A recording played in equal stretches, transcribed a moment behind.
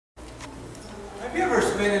Have you ever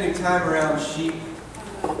spent any time around sheep?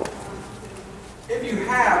 If you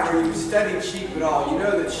have, or you've studied sheep at all, you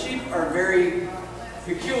know that sheep are very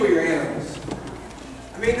peculiar animals.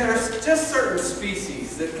 I mean, there's just certain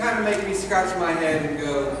species that kind of make me scratch my head and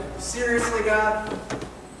go, seriously, God?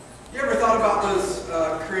 You ever thought about those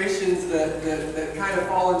creations that kind of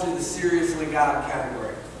fall into the seriously God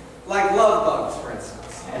category? Like love bugs, for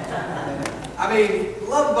instance. I mean,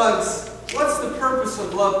 love bugs, what's the purpose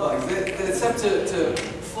of love bugs? Except to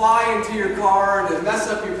fly into your car, to mess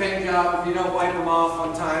up your paint job if you don't wipe them off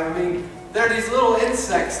on time. I mean, they're these little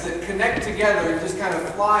insects that connect together and just kind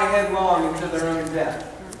of fly headlong into their own death.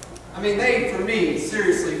 I mean, they, for me,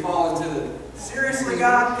 seriously fall into the seriously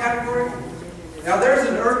God category. Now, there's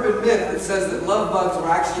an urban myth that says that love bugs were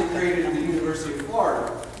actually created at the University of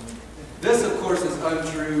Florida. This, of course, is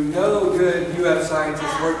untrue. No good UF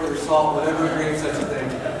scientists worth their salt would ever agree to such a thing.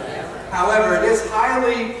 However, it is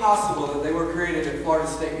highly possible that they were created at Florida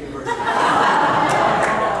State University.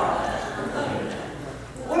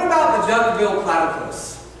 What about the duck-billed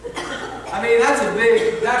platypus? I mean,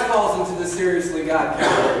 that falls into the seriously God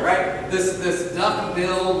category, right? This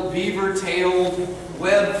duck-billed, beaver-tailed,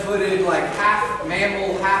 web-footed, like half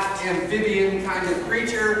mammal, half amphibian kind of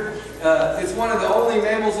creature. It's one of the only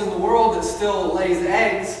mammals in the world that still lays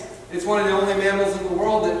eggs. It's one of the only mammals in the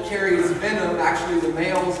world that carries venom. Actually, the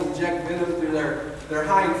males inject venom through their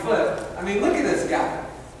hind foot. I mean, look at this guy.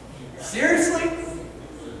 Seriously?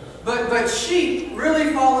 But sheep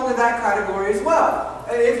really fall into that category as well.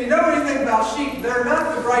 And if you know anything about sheep, they're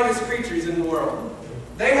not the brightest creatures in the world.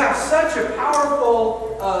 They have such a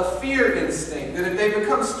powerful fear instinct that if they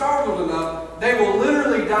become startled enough, they will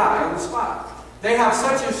literally die on the spot. They have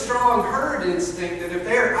such a strong herd instinct that if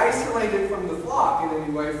they are isolated from the flock in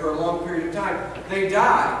any way for a long period of time, they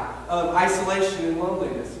die of isolation and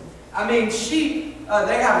loneliness. I mean, sheep,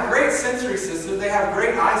 they have great sensory system. They have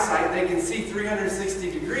great eyesight. They can see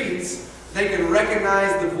 360 degrees. They can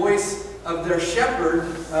recognize the voice of their shepherd,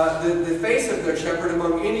 the face of their shepherd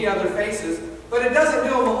among any other faces. But it doesn't do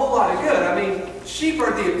them a whole lot of good. I mean, sheep are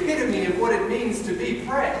the epitome of what it means to be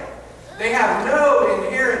prey. They have no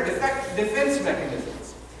inherent defense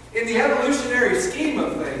mechanisms. In the evolutionary scheme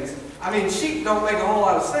of things, I mean, sheep don't make a whole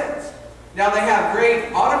lot of sense. Now, they have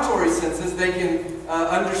great auditory senses. They can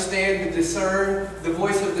understand and discern the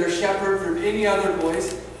voice of their shepherd from any other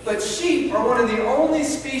voice. But sheep are one of the only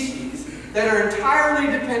species that are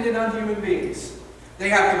entirely dependent on human beings. They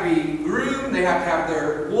have to be groomed. They have to have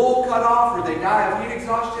their wool cut off or they die of heat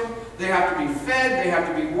exhaustion. They have to be fed, they have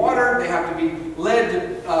to be watered, they have to be led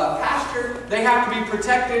to pasture, they have to be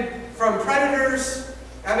protected from predators.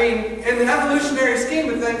 I mean, in the evolutionary scheme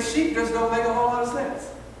of things, sheep just don't make a whole lot of sense.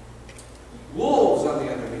 Wolves, on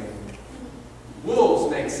the other hand, wolves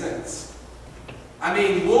make sense. I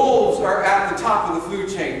mean, wolves are at the top of the food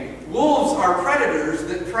chain. Wolves are predators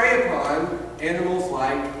that prey upon animals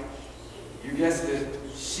like, you guessed it,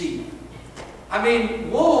 sheep. I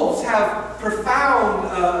mean, wolves have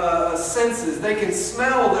profound senses. They can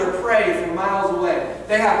smell their prey from miles away.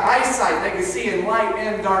 They have eyesight. They can see in light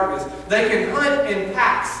and darkness. They can hunt in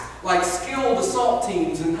packs, like skilled assault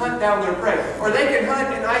teams, and hunt down their prey. Or they can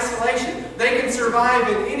hunt in isolation. They can survive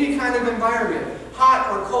in any kind of environment, hot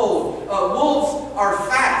or cold. Wolves are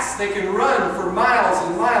fast. They can run for miles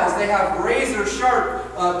and miles. They have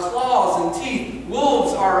razor-sharp claws and teeth.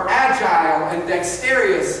 Wolves are agile and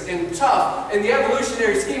dexterous and tough. In the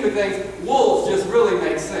evolutionary scheme of things, wolves just really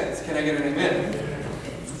make sense. Can I get an amen?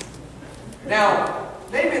 Now,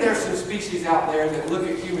 maybe there's some species out there that look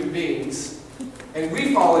at human beings, and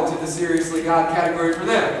we fall into the seriously God category for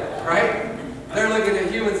them, right? They're looking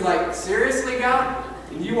at humans like, seriously, God?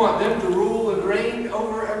 And you want them to rule and reign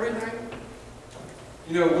over everything?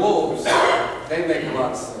 You know, wolves, they make a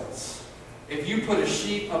lot of sense. If you put a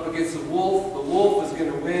sheep up against a wolf, the wolf is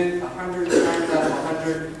going to win 100 times out of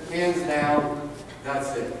 100, hands down,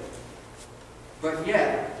 that's it. But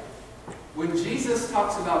yet, when Jesus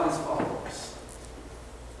talks about his followers,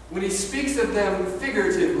 when he speaks of them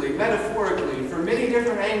figuratively, metaphorically, from many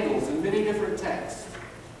different angles and many different texts,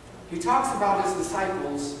 he talks about his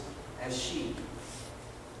disciples as sheep,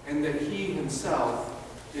 and that he himself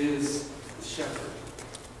is the shepherd.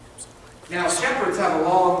 Now, shepherds have a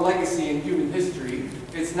long legacy in human history.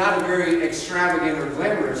 It's not a very extravagant or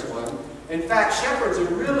glamorous one. In fact, shepherds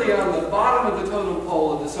are really on the bottom of the totem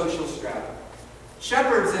pole of the social strata.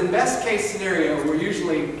 Shepherds, in best case scenario, were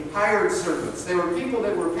usually hired servants. They were people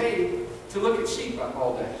that were paid to look at sheep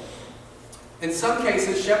all day. In some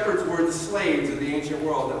cases, shepherds were the slaves of the ancient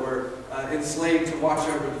world that were enslaved to watch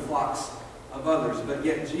over the flocks of others. But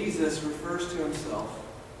yet Jesus refers to himself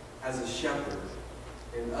as a shepherd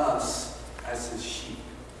and us as his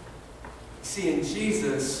See, in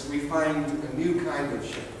Jesus, we find a new kind of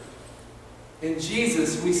shepherd. In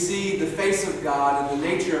Jesus, we see the face of God and the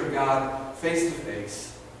nature of God face to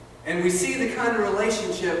face. And we see the kind of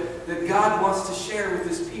relationship that God wants to share with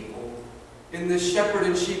His people in this shepherd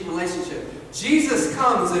and sheep relationship. Jesus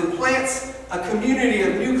comes and plants a community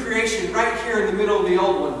of new creation right here in the middle of the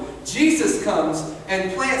old one. Jesus comes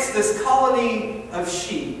and plants this colony of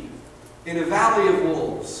sheep in a valley of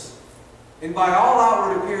wolves. And by all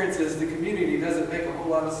outward appearances, the community doesn't make a whole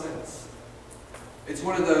lot of sense. It's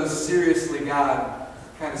one of those seriously God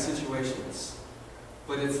kind of situations.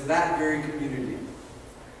 But it's that very community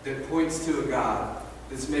that points to a God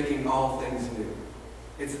that's making all things new.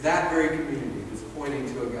 It's that very community that's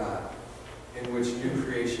pointing to a God in which new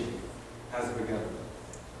creation has begun.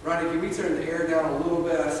 Ronnie, can we turn the air down a little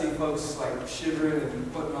bit? I see folks like shivering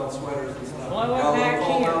and putting on sweaters and stuff. Well, I went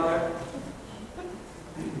back here.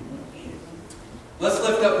 Let's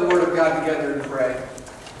lift up the Word of God together and pray.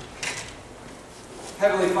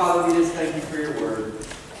 Heavenly Father, we just thank you for your Word.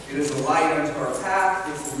 It is a light unto our path.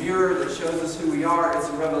 It's a mirror that shows us who we are. It's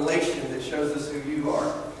a revelation that shows us who you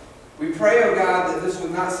are. We pray, oh God, that this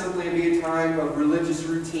would not simply be a time of religious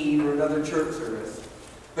routine or another church service,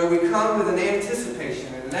 but we come with an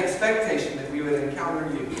anticipation and an expectation that we would encounter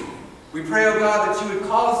you. We pray, oh God, that you would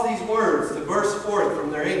cause these words to burst forth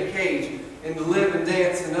from their ink cage and to live and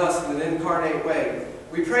dance in us in an incarnate way.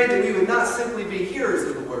 We pray that we would not simply be hearers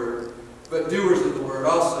of the Word, but doers of the Word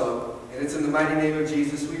also. And it's in the mighty name of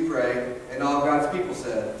Jesus we pray. And all God's people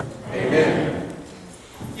said, Amen.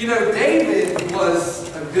 You know, David was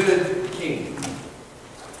a good king.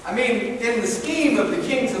 I mean, in the scheme of the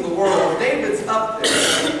kings of the world, David's up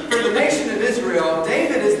there. For the nation of Israel,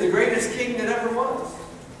 David is the greatest king that ever was.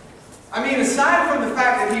 I mean, aside from the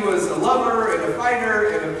fact that he was a lover and a fighter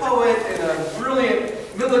and a poet and a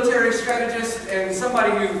brilliant military strategist and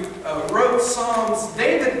somebody who wrote Psalms,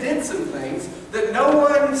 David did some things that no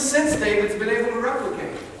one since David's been able to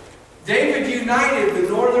replicate. David united the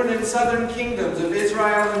northern and southern kingdoms of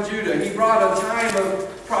Israel and Judah. He brought a time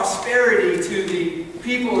of prosperity to the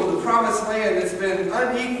people of the promised land that's been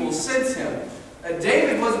unequal since him.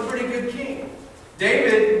 David was a pretty good king.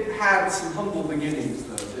 David had some humble beginnings,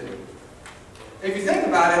 though, too. If you think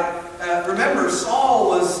about it, remember Saul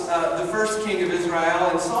was the first king of Israel,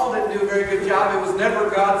 and Saul didn't do a very good job. It was never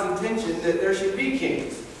God's intention that there should be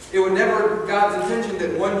kings. It was never God's intention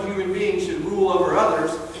that one human being should rule over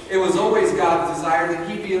others. It was always God's desire that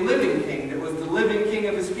he be a living king, that was the living king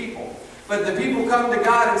of his people. But the people come to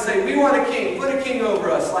God and say, we want a king, put a king over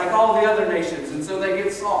us, like all the other nations. And so they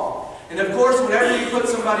get Saul. And of course, whenever you put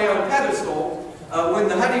somebody on a pedestal, when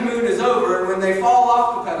the honeymoon is over and when they fall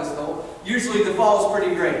off the pedestal, usually the fall is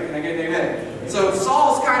pretty great. Can I get an amen? So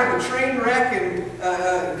Saul's kind of a train wreck,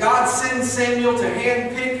 and God sends Samuel to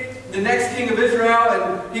handpick the next king of Israel,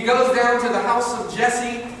 and he goes down to the house of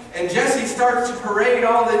Jesse, and Jesse starts to parade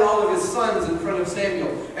all of his sons in front of Samuel.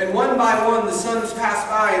 And one by one the sons pass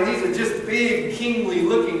by, and these are just big, kingly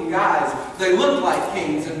looking guys. They look like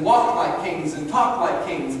kings and walk like kings and talk like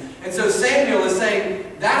kings. And so Samuel is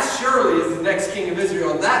saying, that surely is the next king of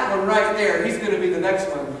Israel. That one right there, he's going to be the next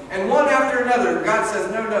one. And one after another, God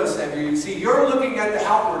says, no, Samuel. You see, you're looking at the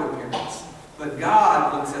outward appearance, but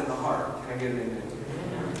God looks at the heart. Can I get an amen?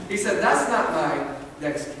 He said, that's not my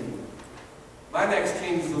next king. My next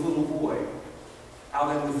king is the little boy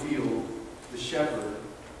out in the field, the shepherd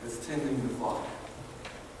that's tending the flock.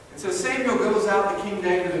 And so Samuel goes out to King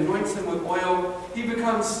David, anoints him with oil. He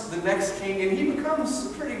becomes the next king, and he becomes a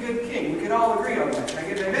pretty good king. We can all agree on that. Can I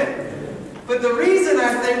get an amen? But the reason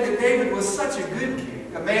I think that David was such a good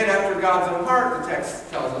king, a man after God's own heart, the text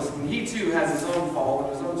tells us, and he too has his own fall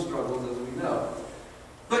and his own struggles, as we know.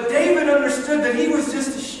 But David understood that he was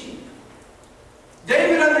just a sheep.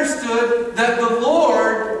 David understood that the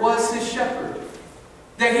Lord was his shepherd,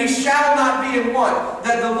 that he shall not be in want,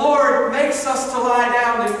 that the Lord makes us to lie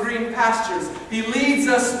down in green pastures. He leads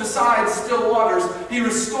us beside still waters. He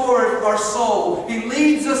restores our soul. He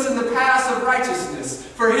leads us in the paths of righteousness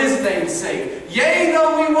for his name's sake. Yea,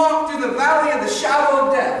 though we walk through the valley of the shadow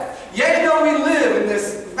of death, yea, though we live in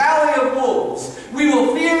this valley of wolves, we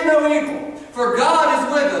will fear no evil. For God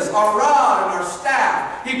is with us, our rod and our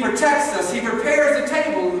staff. He protects us. He prepares a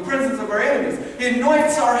table in the presence of our enemies. He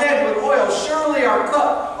anoints our head with oil. Surely our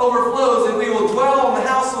cup overflows, and we will dwell in the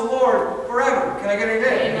house of the Lord forever. Can I get an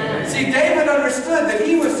amen? See, David understood that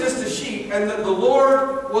he was just a sheep, and that the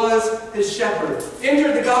Lord was his shepherd.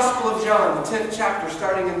 Enter the Gospel of John, the 10th chapter,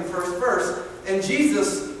 starting in the first verse. And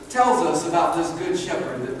Jesus tells us about this good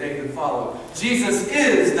shepherd that David followed. Jesus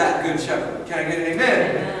is that good shepherd. Can I get an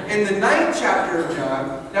amen? In the 9th chapter of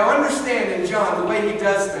John, now understand in John the way he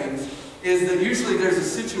does things, is that usually there's a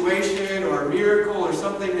situation or a miracle or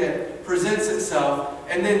something that presents itself,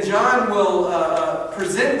 and then John will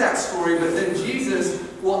present that story, but then Jesus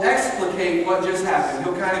will explicate what just happened.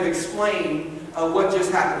 He'll kind of explain what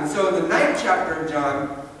just happened. And so in the 9th chapter of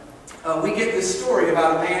John, we get this story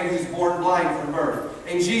about a man who's born blind from birth.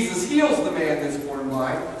 And Jesus heals the man that's born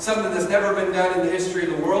blind, something that's never been done in the history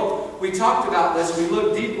of the world. We talked about this. We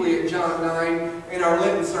looked deeply at John 9 in our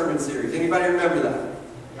Lenten sermon series. Anybody remember that?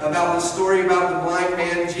 About the story about the blind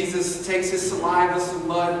man. Jesus takes his saliva, some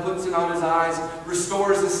mud, puts it on his eyes,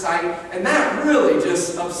 restores his sight. And that really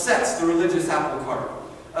just upsets the religious apple cart.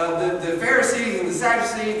 The Pharisees and the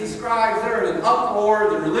Sadducees, the scribes, they're in an uproar.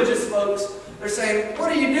 The religious folks, they're saying,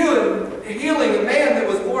 what are you doing healing a man that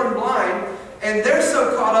was born blind? And they're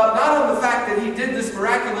so caught up not on the fact that he did this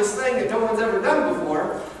miraculous thing that no one's ever done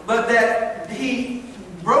before, but that he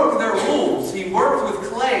broke their rules. He worked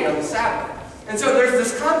with clay on the Sabbath. And so there's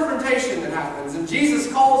this confrontation that happens, and Jesus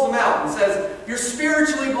calls them out and says, you're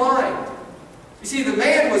spiritually blind. You see, the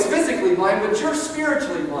man was physically blind, but you're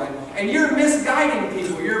spiritually blind. And you're misguiding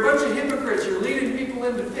people. You're a bunch of hypocrites. You're leading people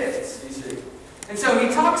into pits, you see. And so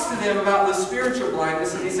he talks to them about the spiritual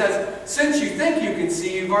blindness, and he says, since you think you can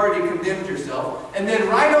see, you've already condemned yourself. And then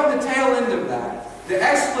right on the tail end of that, the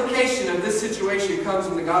explication of this situation comes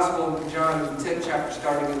in the Gospel of John, in the 10th chapter,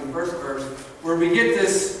 starting in the first verse, where we get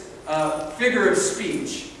this figure of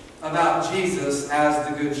speech about Jesus as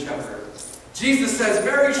the Good Shepherd. Jesus says,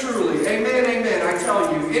 very truly, amen, amen, I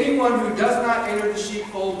tell you, anyone who does not enter the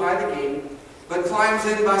sheepfold by the gate, but climbs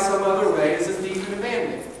in by some other way, is a thief and a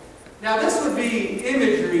bandit. Now this would be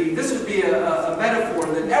imagery, this would be a metaphor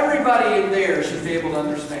that everybody in there should be able to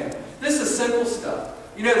understand. This is simple stuff.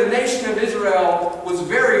 You know, the nation of Israel was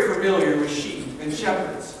very familiar with sheep and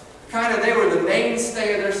shepherds. They were the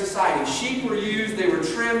mainstay of their society. Sheep were used, they were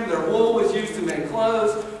trimmed, their wool was used to make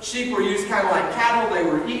clothes. Sheep were used kind of like cattle, they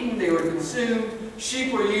were eaten, they were consumed.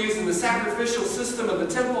 Sheep were used in the sacrificial system of the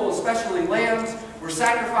temple, especially lambs were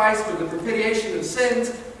sacrificed for the propitiation of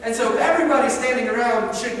sins. And so everybody standing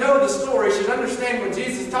around should know the story, should understand what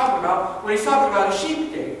Jesus is talking about when he's talking about a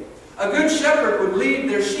sheep gate. A good shepherd would lead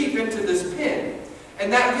their sheep into this pen.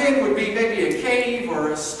 And that pen would be maybe a cave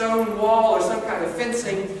or a stone wall or some kind of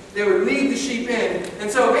fencing. They would lead the sheep in. And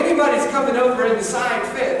so if anybody's coming over in the side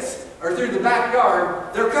fence or through the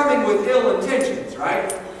backyard, they're coming with ill intentions,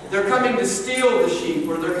 right? They're coming to steal the sheep,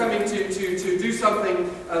 or they're coming to do something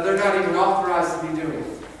they're not even authorized to be doing.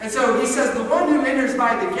 And so he says the one who enters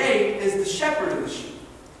by the gate is the shepherd of the sheep.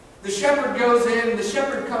 The shepherd goes in, the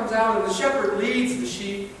shepherd comes out, and the shepherd leads the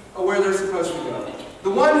sheep where they're supposed to go. The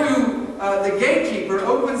one who, the gatekeeper,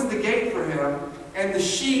 opens the gate for him, and the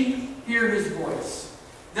sheep hear his voice.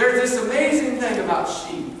 There's this amazing thing about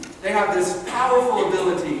sheep. They have this powerful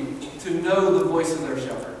ability to know the voice of their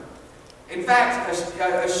shepherd. In fact,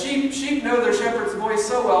 sheep know their shepherd's voice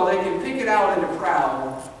so well, they can pick it out in a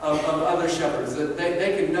crowd of other shepherds.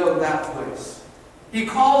 They can know that voice. He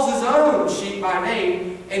calls his own sheep by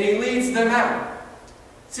name, and he leads them out.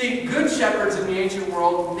 See, good shepherds in the ancient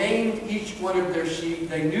world named each one of their sheep.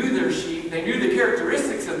 They knew their sheep. They knew the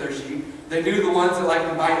characteristics of their sheep. They knew the ones that like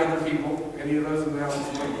to bite other people. Any of those in the house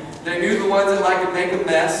this morning? They knew the ones that like to make a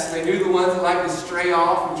mess. They knew the ones that like to stray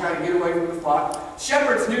off and try to get away from the flock.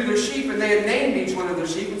 Shepherds knew their sheep, and they had named each one of their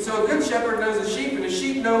sheep. And so a good shepherd knows a sheep, and a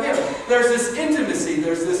sheep know him. There's this intimacy.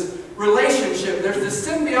 There's this relationship. There's this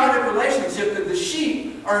symbiotic relationship that the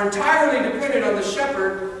sheep are entirely dependent on the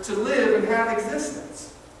shepherd to live and have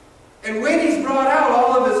existence. And when he's brought out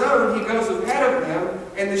all of his own, he goes ahead of them,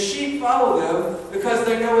 and the sheep follow them because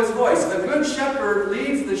they know his voice. A good shepherd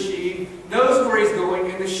leads the sheep, knows where he's going,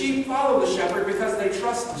 and the sheep follow the shepherd because they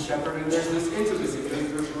trust the shepherd, and there's this intimacy,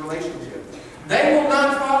 there's this relationship. They will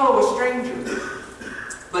not follow a stranger,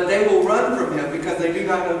 but they will run from him because they do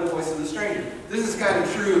not know the voice of the stranger. This is kind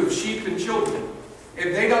of true of sheep and children.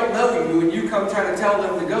 If they don't know you and you come trying to tell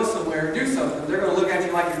them to go somewhere and do something, they're going to look at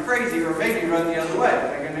you like you're crazy or maybe run the other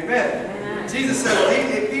way. Amen. Amen. Jesus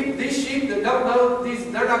said, these sheep that don't know,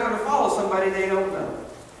 they're not going to follow somebody they don't know.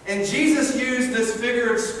 And Jesus used this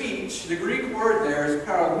figure of speech. The Greek word there is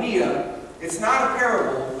paromia. It's not a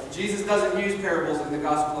parable. Jesus doesn't use parables in the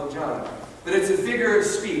Gospel of John. But it's a figure of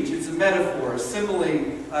speech. It's a metaphor, a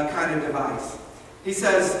simile kind of device. He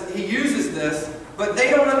says he uses this, but they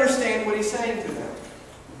don't understand what he's saying to them.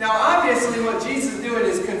 Now, obviously, what Jesus is doing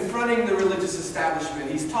is confronting the religious establishment.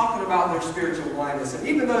 He's talking about their spiritual blindness. And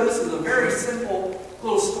even though this is a very simple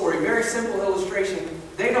little story, very simple illustration,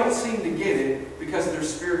 they don't seem to get it because they're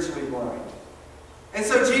spiritually blind. And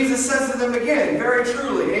so Jesus says to them again, very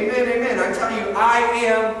truly, amen, amen, I tell you, I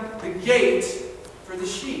am the gate for the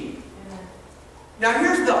sheep. Now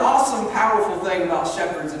here's the awesome, powerful thing about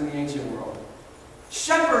shepherds in the ancient world.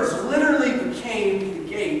 Shepherds literally became the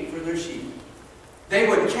gate for their sheep. They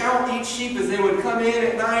would count each sheep as they would come in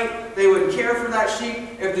at night. They would care for that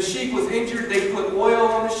sheep. If the sheep was injured, they'd put oil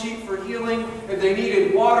on the sheep for healing. If they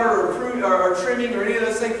needed water or trimming or any of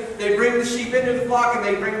those things, they'd bring the sheep into the flock and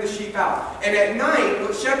they'd bring the sheep out. And at night,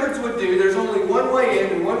 what shepherds would do, there's only one way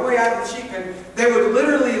in and one way out of the sheep pen. They would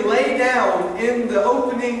literally lay down in the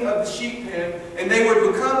opening of the sheep pen and they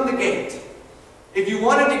would become the gate. If you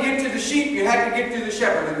wanted to get to the sheep, you had to get through the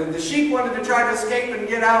shepherd. And if the sheep wanted to try to escape and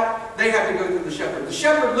get out, they had to go through the shepherd. The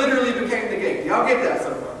shepherd literally became the gate. Y'all get that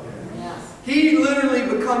so far? Yes. He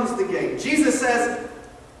literally becomes the gate. Jesus says,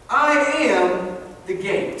 I am the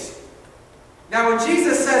gate. Now when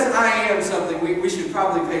Jesus says, I am something, we should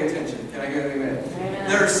probably pay attention. Can I get an amen? Amen?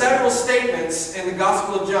 There are several statements in the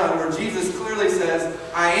Gospel of John where Jesus clearly says,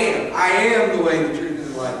 I am. I am the way, the truth,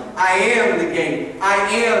 and the life. I am the gate. I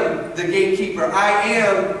am the gatekeeper. I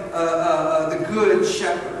am the good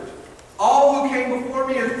shepherd. All who came before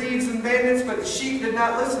me are thieves and bandits, but the sheep did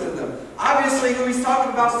not listen to them. Obviously, who he's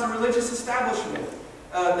talking about is the religious establishment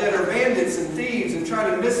that are bandits and thieves and trying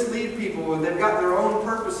to mislead people, and they've got their own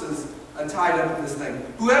purposes tied up in this thing.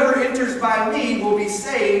 Whoever enters by me will be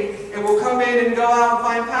saved and will come in and go out and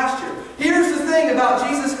find pasture. Here's the thing about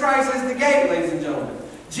Jesus Christ as the gate, ladies and gentlemen.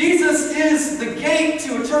 Jesus is the gate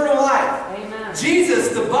to eternal life. Amen. Jesus,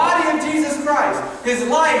 the body of Jesus Christ, His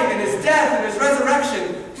life and His death and His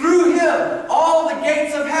resurrection, through Him, all the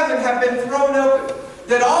gates of heaven have been thrown open.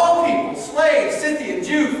 That all people, slave, Scythian,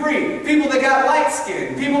 Jew, free, people that got light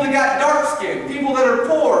skin, people that got dark skin, people that are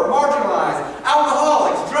poor, marginalized,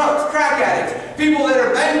 alcoholics, drunks, crack addicts, people that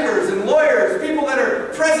are bankers and lawyers, people that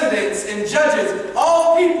are presidents and judges,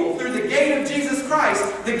 all people through the gate of Jesus Christ,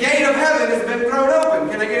 the gate of heaven has been thrown open.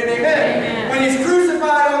 Can I get an amen? Amen. When He's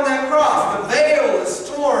crucified on that cross, the veil is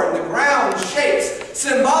torn, the ground shakes,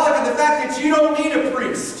 symbolic of the fact that you don't need a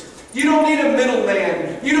priest. You don't need a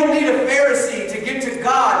middleman. You don't need a Pharisee to get to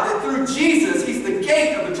God. That through Jesus, He's the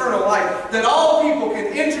gate of eternal life. That all people can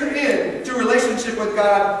enter into relationship with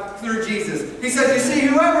God through Jesus. He says, you see,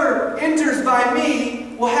 whoever enters by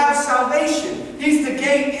me will have salvation. He's the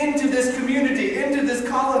gate into this community, into this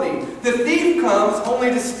colony. The thief comes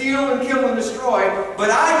only to steal and kill and destroy.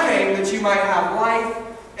 But I came that you might have life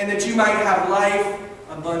and that you might have life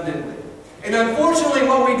abundantly. And unfortunately,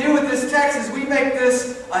 what we do with this text is we make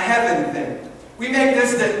this a heaven thing. We make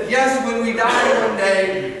this that, yes, when we die one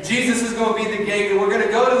day, Jesus is going to be the gate, and we're going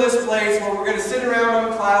to go to this place where we're going to sit around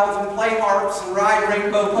on clouds and play harps and ride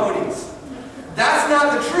rainbow ponies. That's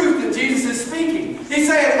not the truth that Jesus is speaking. He's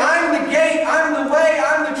saying, I'm the gate, I'm the way,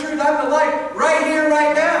 I'm the truth, I'm the life, right here,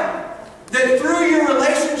 right now. That through your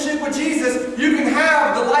relationship with Jesus, you can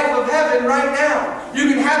have the life of heaven right now. You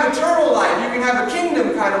can have eternal life. You can have a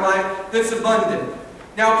kingdom kind of life that's abundant.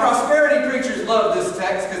 Now, prosperity preachers love this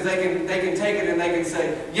text because they can take it and they can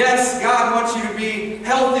say, yes, God wants you to be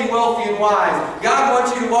healthy, wealthy, and wise. God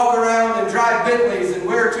wants you to walk around and drive Bentleys and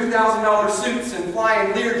wear $2,000 suits and fly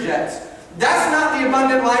in Learjets. That's not the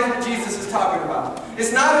abundant life that Jesus is talking about.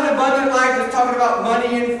 It's not an abundant life that's talking about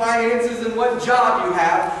money and finances and what job you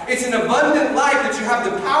have. It's an abundant life that you have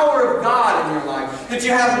the power of God in your life. That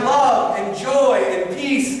you have love and joy and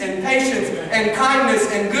peace and patience and kindness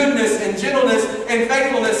and goodness and gentleness and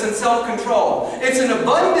faithfulness and self-control. It's an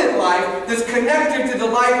abundant life that's connected to the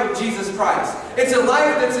life of Jesus Christ. It's a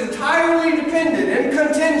life that's entirely dependent and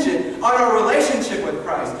contingent on our relationship with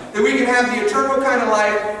Christ. That we can have the eternal kind of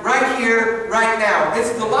life right here, right now.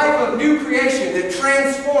 It's the life of new creation that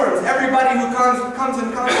transforms everybody who comes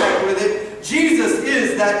in contact with it. Jesus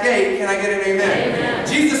is that gate. Can I get an amen? Amen.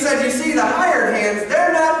 Jesus said, you see, the hired hands,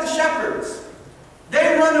 they're not the shepherds.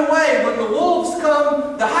 They run away. When the wolves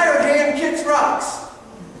come, the hired hand kicks rocks.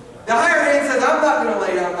 The hired hand says, I'm not going to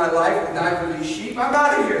lay down my life and die for these sheep. I'm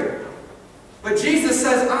out of here. But Jesus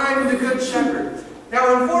says, I'm the good shepherd.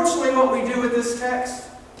 Now, unfortunately, what we do with this text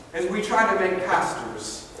is we try to make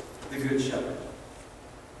pastors the good shepherd.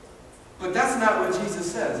 But that's not what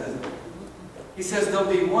Jesus says, is it? He says there'll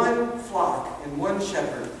be one flock and one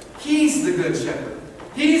shepherd. He's the good shepherd.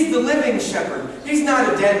 He's the living shepherd. He's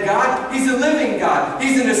not a dead God. He's a living God.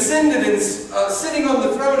 He's an ascended and sitting on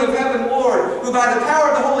the throne of heaven Lord, who by the power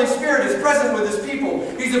of the Holy Spirit is present with His people.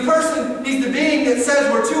 He's a person, He's the being that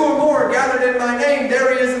says, where two or more are gathered in my name,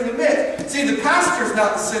 there He is in the midst. See, the pastor's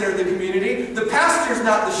not the center of the community. The pastor's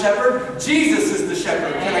not the shepherd. Jesus is the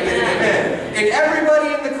shepherd. Can I get an amen? And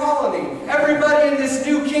everybody in the colony, everybody in this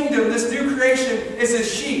new kingdom, this new creation is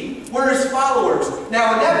His sheep. We're His followers.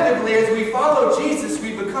 Now, inevitably, as we follow Jesus,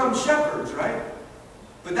 we become shepherds, right?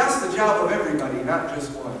 But that's the job of everybody, not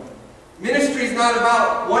just one. Ministry is not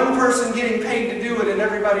about one person getting paid to do it and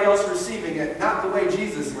everybody else receiving it. Not the way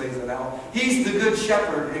Jesus lays it out. He's the good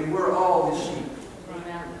shepherd and we're all his sheep.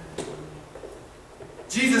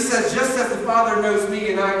 Jesus says, just as the Father knows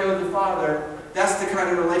me and I know the Father, that's the kind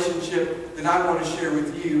of relationship that I want to share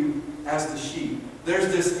with you as the sheep.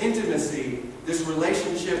 There's this intimacy, this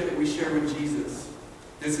relationship that we share with Jesus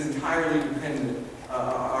that's entirely dependent.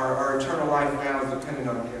 Our eternal life now is dependent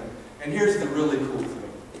on him. And here's the really cool thing.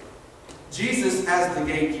 Jesus, as the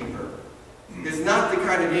gatekeeper, is not the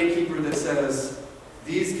kind of gatekeeper that says,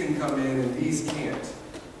 these can come in and these can't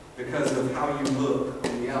because of how you look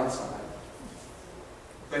on the outside.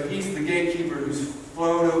 But he's the gatekeeper who's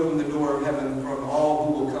flown open the door of heaven from all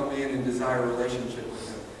who will come in and desire a relationship with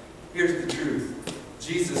him. Here's the truth.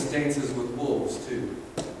 Jesus dances with wolves too.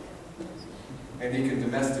 And he can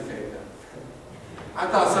domesticate them. I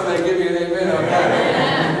thought somebody would give me an amen on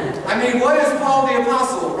that. I mean, what is Paul the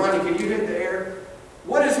Apostle? Ronnie, can you hit the air?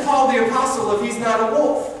 What is Paul the Apostle if he's not a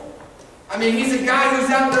wolf? I mean, he's a guy who's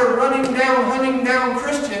out there running down, hunting down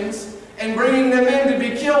Christians and bringing them in to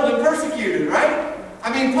be killed and persecuted, right?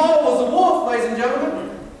 I mean, Paul was a wolf, ladies and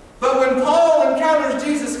gentlemen. But when Paul encounters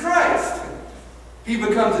Jesus Christ, he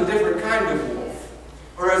becomes a different kind of wolf.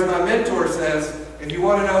 Or as my mentor says, if you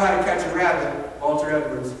want to know how to catch a rabbit, Walter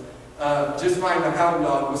Edwards, just find a hound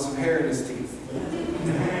dog with some hair in his teeth.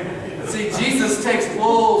 See, Jesus takes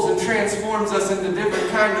wolves and transforms us into different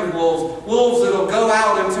kind of wolves. Wolves that will go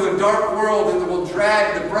out into a dark world and that will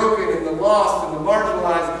drag the broken and the lost and the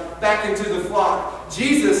marginalized back into the flock.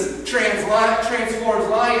 Jesus transforms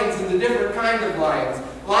lions into different kind of lions.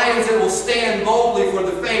 Lions that will stand boldly for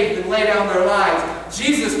the faith and lay down their lives.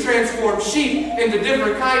 Jesus transforms sheep into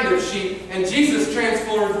different kind of sheep. And Jesus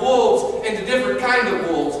transforms wolves into different kind of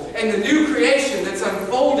wolves. And the new creation that's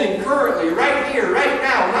unfolding currently, right here, right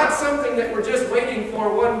now, not something that we're just waiting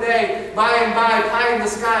for one day, by and by, pie in the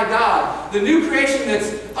sky God. The new creation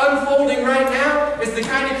that's unfolding right now is the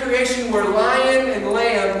kind of creation where lion and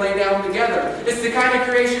lamb lay down together. It's the kind of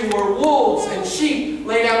creation where wolves and sheep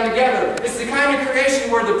lay down together. It's the kind of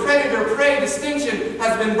creation where the predator-prey distinction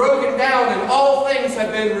has been broken down and all things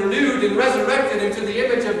have been renewed and resurrected into the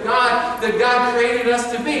image of God that God created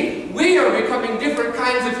us to be. We are becoming different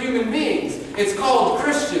kinds of human beings. It's called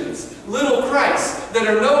Christians, little Christs, that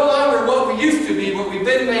are no longer what we used to be, but we've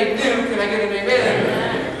been made new. Can I get an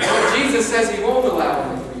amen? What Jesus says he won't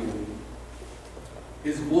allow in the community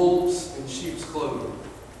is wolves in sheep's clothing.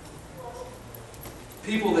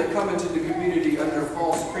 People that come into the community under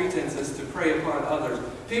false pretenses to prey upon others.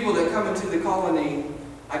 People that come into the colony.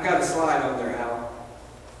 I got a slide on there, Al.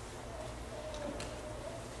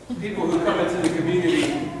 People who come into the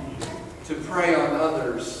community to prey on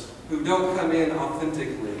others, who don't come in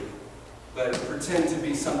authentically, but pretend to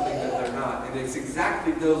be something that they're not. And it's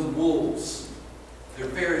exactly those wolves, they're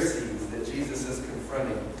Pharisees, that Jesus is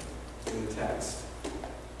confronting in the text.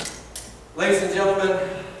 Ladies and gentlemen,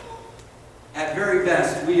 at very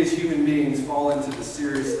best, we as human beings fall into the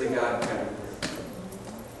seriously God category.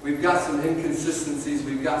 We've got some inconsistencies,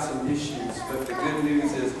 we've got some issues, but the good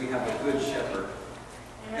news is we have a good shepherd.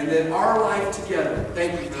 And that our life together,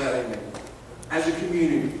 thank you for that, amen, as a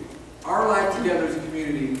community, our life together as a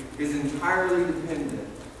community is entirely dependent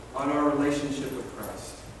on our relationship with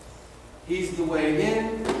Christ. He's the way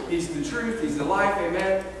in, He's the truth, He's the life,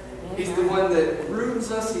 amen. He's the one that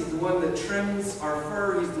grooms us, He's the one that trims our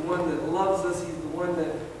fur, He's the one that loves us, He's the one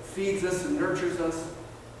that feeds us and nurtures us.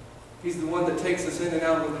 He's the one that takes us in and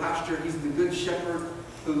out of the pasture. He's the good shepherd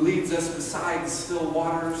who leads us beside the still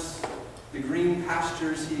waters, the green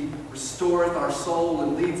pastures. He restoreth our soul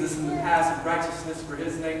and leads us in the paths of righteousness for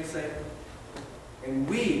His name's sake. And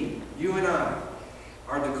we, you and I,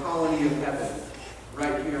 are the colony of heaven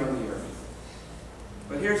right here on the earth.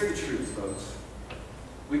 But here's the truth, folks.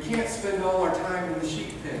 We can't spend all our time in the sheep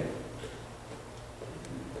pen.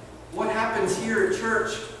 What happens here at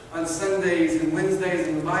church on Sundays and Wednesdays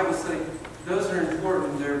in the Bible study, those are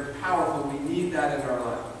important, they're powerful, we need that in our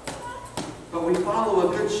life. But we follow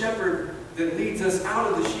a good shepherd that leads us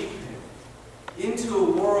out of the sheep pen into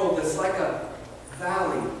a world that's like a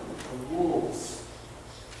valley of wolves.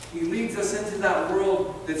 He leads us into that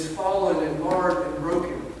world that's fallen and marred and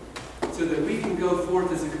broken so that we can go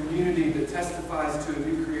forth as a community that testifies to a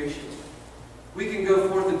new creation. We can go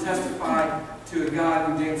forth and testify to a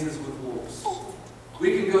God who dances with wolves.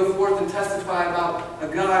 We can go forth and testify about a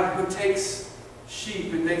God who takes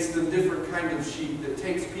sheep and makes them different kind of sheep, that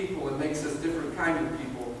takes people and makes us different kind of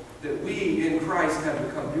people, that we in Christ have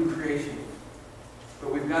become new creation.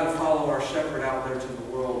 But we've got to follow our shepherd out there to the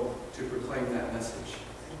world to proclaim that message.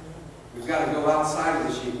 We've got to go outside of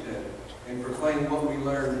the sheep pen and proclaim what we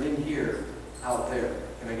learned in here out there.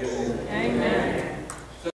 Can I get an amen?